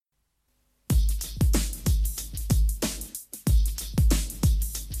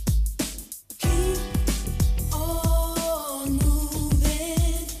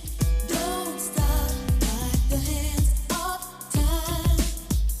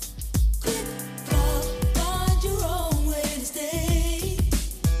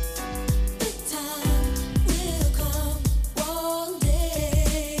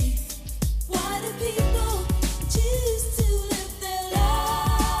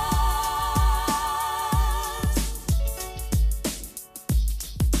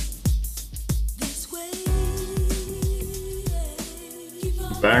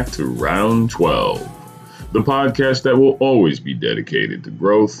back to Round 12, the podcast that will always be dedicated to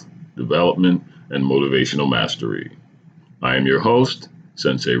growth, development, and motivational mastery. I am your host,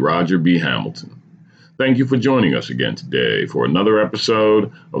 Sensei Roger B. Hamilton. Thank you for joining us again today for another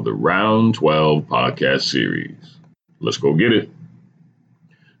episode of the Round 12 podcast series. Let's go get it.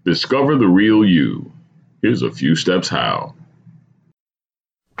 Discover the real you. Here's a few steps how.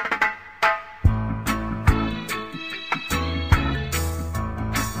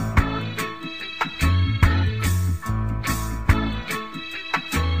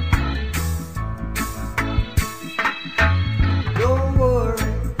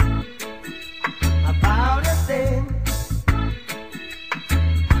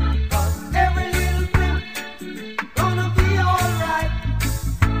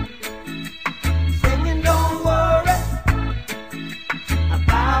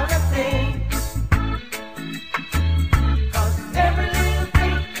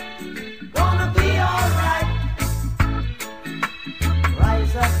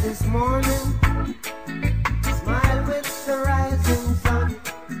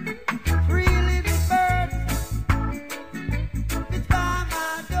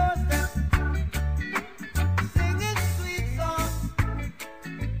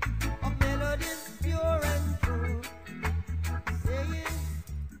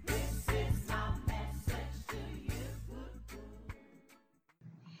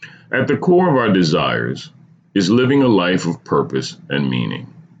 At the core of our desires is living a life of purpose and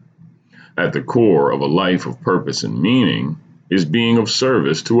meaning. At the core of a life of purpose and meaning is being of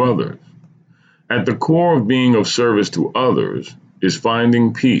service to others. At the core of being of service to others is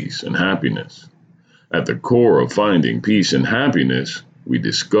finding peace and happiness. At the core of finding peace and happiness, we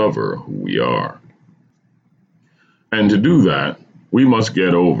discover who we are. And to do that, we must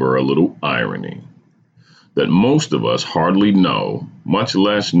get over a little irony that most of us hardly know, much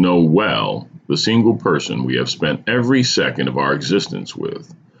less know well, the single person we have spent every second of our existence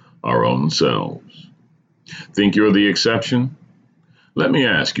with, our own selves. Think you're the exception? Let me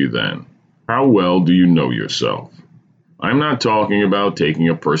ask you then, how well do you know yourself? I'm not talking about taking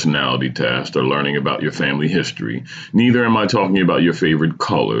a personality test or learning about your family history. Neither am I talking about your favorite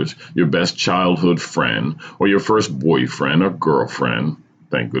colors, your best childhood friend, or your first boyfriend or girlfriend.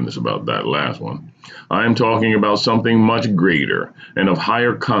 Thank goodness about that last one. I am talking about something much greater and of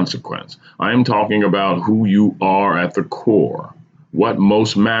higher consequence. I am talking about who you are at the core. What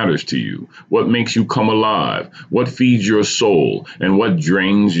most matters to you, what makes you come alive, what feeds your soul, and what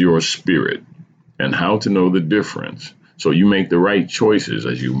drains your spirit, and how to know the difference so you make the right choices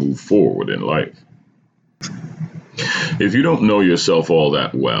as you move forward in life. If you don't know yourself all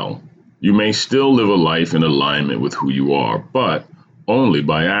that well, you may still live a life in alignment with who you are, but only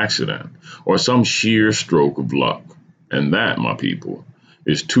by accident or some sheer stroke of luck. And that, my people,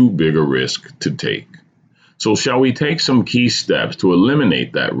 is too big a risk to take. So shall we take some key steps to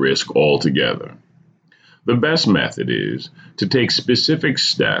eliminate that risk altogether? The best method is to take specific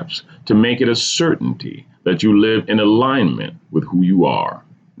steps to make it a certainty that you live in alignment with who you are,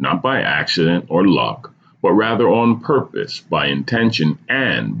 not by accident or luck, but rather on purpose, by intention,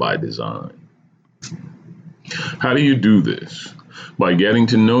 and by design. How do you do this? By getting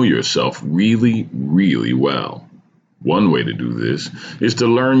to know yourself really, really well. One way to do this is to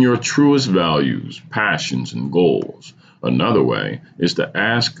learn your truest values, passions, and goals. Another way is to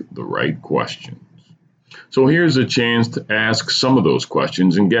ask the right questions. So here's a chance to ask some of those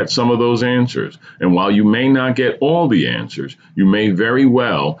questions and get some of those answers. And while you may not get all the answers, you may very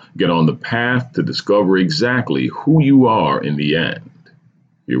well get on the path to discover exactly who you are in the end.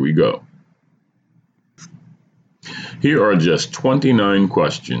 Here we go. Here are just 29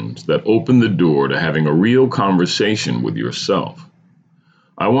 questions that open the door to having a real conversation with yourself.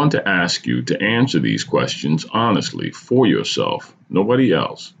 I want to ask you to answer these questions honestly for yourself, nobody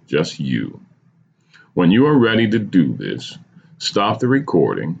else, just you. When you are ready to do this, stop the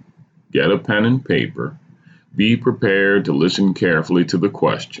recording, get a pen and paper, be prepared to listen carefully to the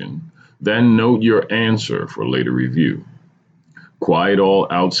question, then note your answer for later review. Quiet all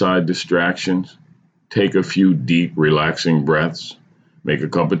outside distractions. Take a few deep, relaxing breaths, make a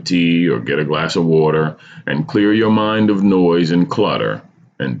cup of tea or get a glass of water, and clear your mind of noise and clutter,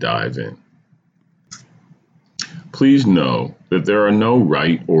 and dive in. Please know that there are no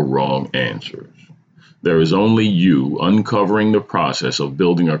right or wrong answers. There is only you uncovering the process of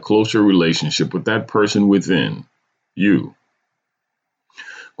building a closer relationship with that person within you.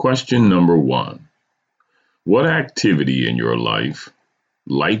 Question number 1. What activity in your life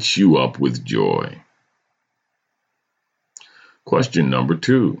lights you up with joy? Question number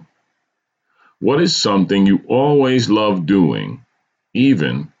 2. What is something you always love doing,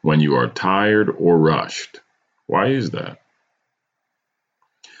 even when you are tired or rushed. Why is that?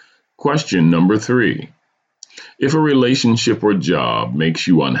 Question number 3. If a relationship or job makes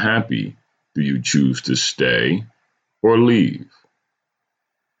you unhappy, do you choose to stay or leave?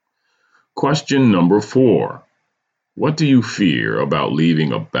 Question number 4. What do you fear about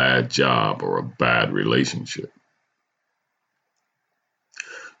leaving a bad job or a bad relationship?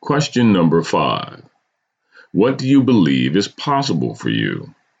 Question number 5. What do you believe is possible for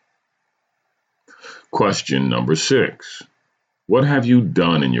you? Question number 6. What have you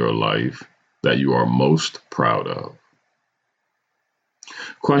done in your life that you are most proud of?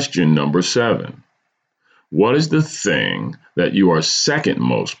 Question number 7. What is the thing that you are second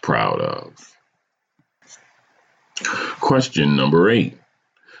most proud of? Question number 8.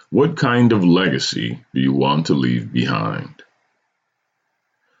 What kind of legacy do you want to leave behind?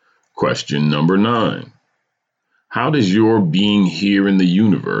 Question number 9. How does your being here in the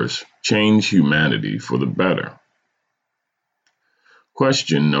universe change humanity for the better?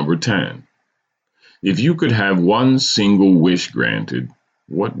 Question number 10. If you could have one single wish granted,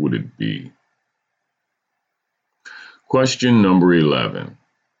 what would it be? Question number 11.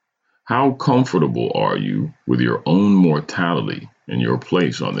 How comfortable are you with your own mortality and your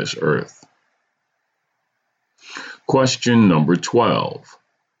place on this earth? Question number 12.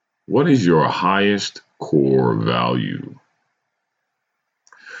 What is your highest core value?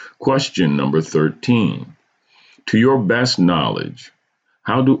 Question number 13. To your best knowledge,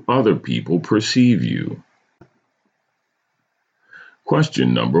 how do other people perceive you?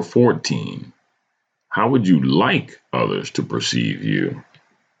 Question number 14. How would you like others to perceive you?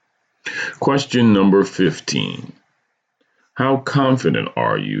 Question number 15. How confident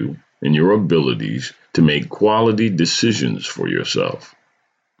are you in your abilities to make quality decisions for yourself?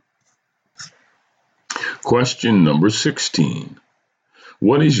 Question number 16.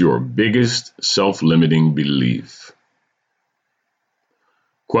 What is your biggest self-limiting belief?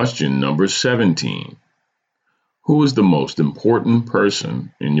 Question number 17. Who is the most important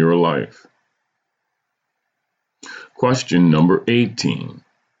person in your life? Question number 18.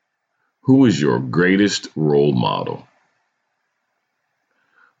 Who is your greatest role model?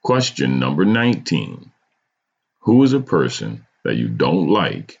 Question number 19. Who is a person that you don't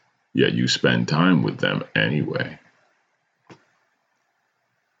like, yet you spend time with them anyway?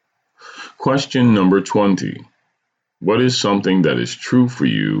 Question number 20. What is something that is true for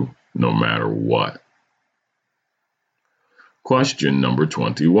you no matter what? Question number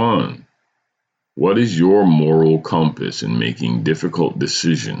 21. What is your moral compass in making difficult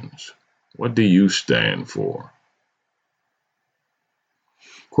decisions? What do you stand for?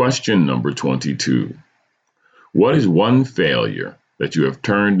 Question number 22. What is one failure that you have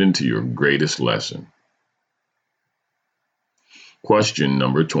turned into your greatest lesson? Question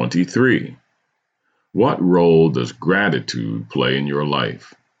number 23. What role does gratitude play in your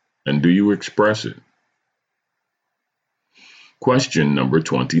life, and do you express it? Question number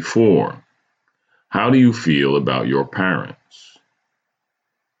 24. How do you feel about your parents?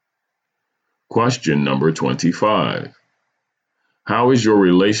 Question number 25. How is your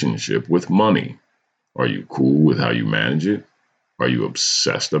relationship with money? Are you cool with how you manage it? Are you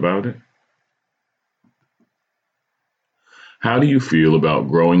obsessed about it? How do you feel about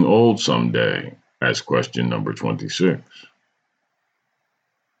growing old someday? As question number 26.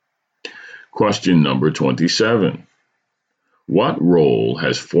 Question number 27. What role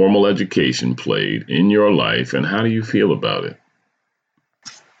has formal education played in your life, and how do you feel about it?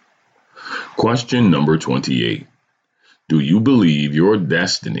 Question number 28. Do you believe your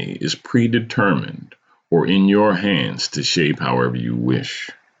destiny is predetermined or in your hands to shape however you wish?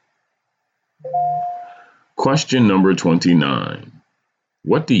 Question number 29.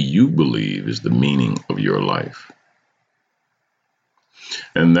 What do you believe is the meaning of your life?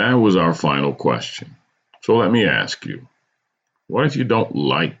 And that was our final question. So let me ask you, what if you don't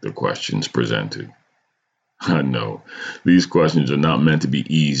like the questions presented? I know these questions are not meant to be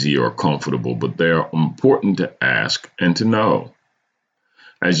easy or comfortable, but they are important to ask and to know.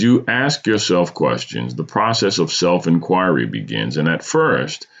 As you ask yourself questions, the process of self-inquiry begins, and at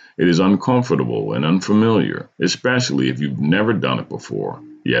first, it is uncomfortable and unfamiliar, especially if you've never done it before.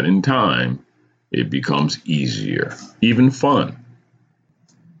 Yet in time, it becomes easier, even fun.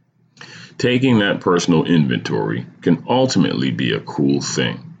 Taking that personal inventory can ultimately be a cool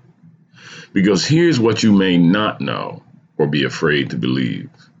thing. Because here's what you may not know or be afraid to believe.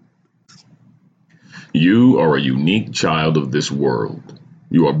 You are a unique child of this world.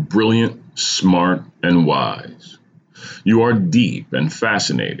 You are brilliant, smart, and wise. You are deep and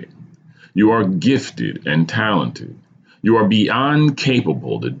fascinating. You are gifted and talented. You are beyond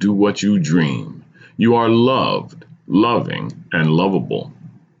capable to do what you dream. You are loved, loving, and lovable.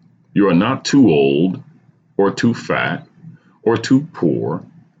 You are not too old, or too fat, or too poor.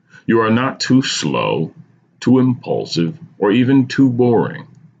 You are not too slow, too impulsive, or even too boring.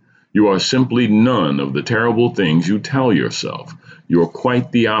 You are simply none of the terrible things you tell yourself. You are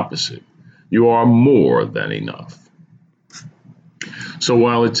quite the opposite. You are more than enough. So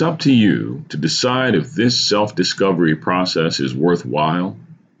while it's up to you to decide if this self-discovery process is worthwhile,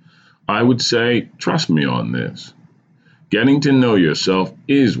 I would say, trust me on this. Getting to know yourself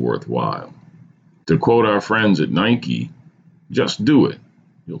is worthwhile. To quote our friends at Nike, just do it.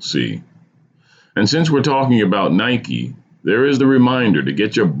 You'll see. And since we're talking about Nike, there is the reminder to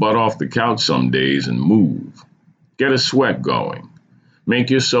get your butt off the couch some days and move. Get a sweat going.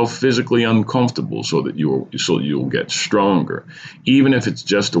 Make yourself physically uncomfortable so you'll get stronger, even if it's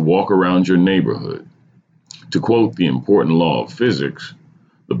just to walk around your neighborhood. To quote the important law of physics,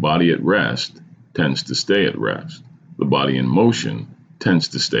 the body at rest tends to stay at rest. The body in motion tends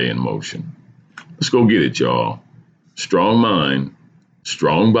to stay in motion. Let's go get it, y'all. Strong mind,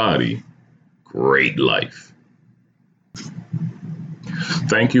 strong body, great life.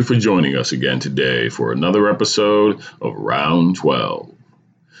 Thank you for joining us again today for another episode of Round 12.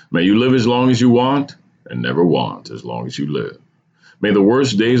 May you live as long as you want and never want as long as you live. May the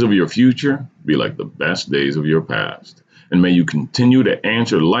worst days of your future be like the best days of your past. And may you continue to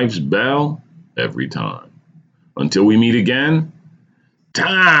answer life's bell every time. Until we meet again,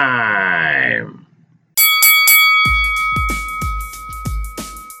 time!